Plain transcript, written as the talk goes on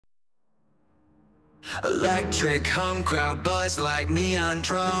Electric hum, crowd buzz like neon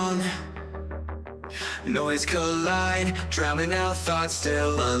drone. Noise collide, drowning out thoughts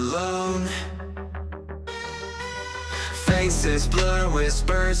still alone. Faces blur,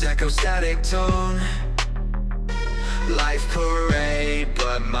 whispers echo static tone. Life parade,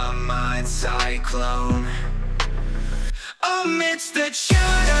 but my mind's cyclone. Amidst the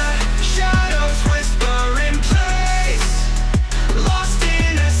chatter, shadows whisper in place. Lost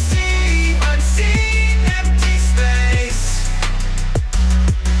in a sea, unseen, empty space.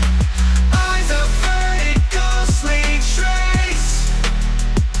 Eyes averted, ghostly trace.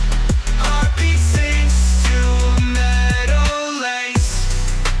 Heartbeat sinks to metal lace.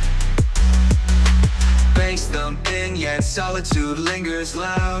 Bass thumping, yet solitude lingers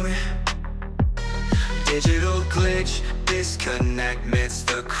loud. Digital glitch, disconnect midst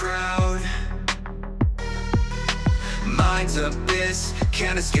the crowd. Mind's abyss,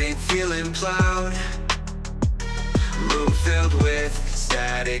 can't escape feeling plowed. Room filled with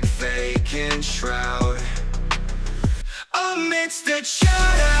static, vacant shroud. Amidst the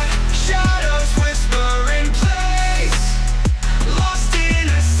chatter, shadows whisper in place. Lost in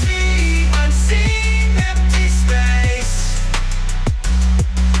a sea, unseen, empty space.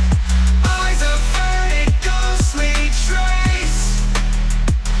 Eyes averted, ghostly trace.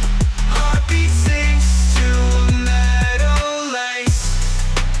 Heartbeat sinks to metal lace.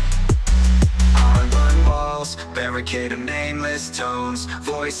 Armored walls barricade of nameless tones.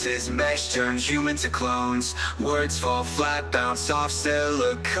 Voices mesh, turn human to clones. Words fall flat, bounce off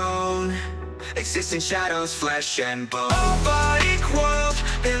silicone. Exist in shadows, flesh and bone. Robotic world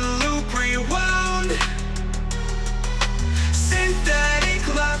in loop rewound.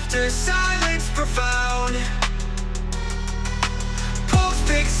 Synthetic laughter, silence profound. Pulse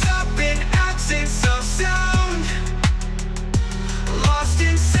picks up in absence of sound. Lost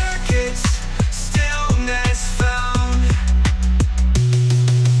in circuits, stillness found.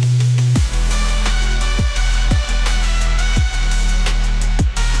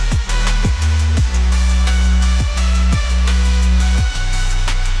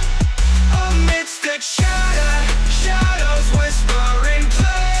 Amidst the chatter, shadows whisper in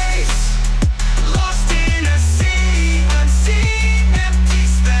place. Lost in a sea, unseen, empty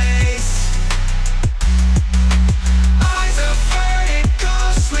space. Eyes averted,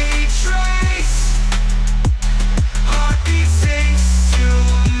 ghostly trace. Heartbeat sinks to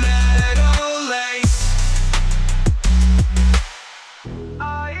metal lace.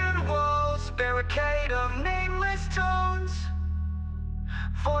 Iron walls, barricade of nameless tones.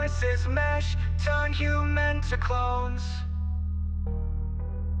 Voices mesh, turn human to clones.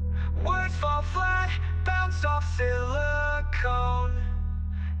 Words fall flat, bounce off silicone.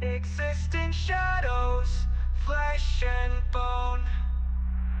 Exist in shadows, flesh and bone.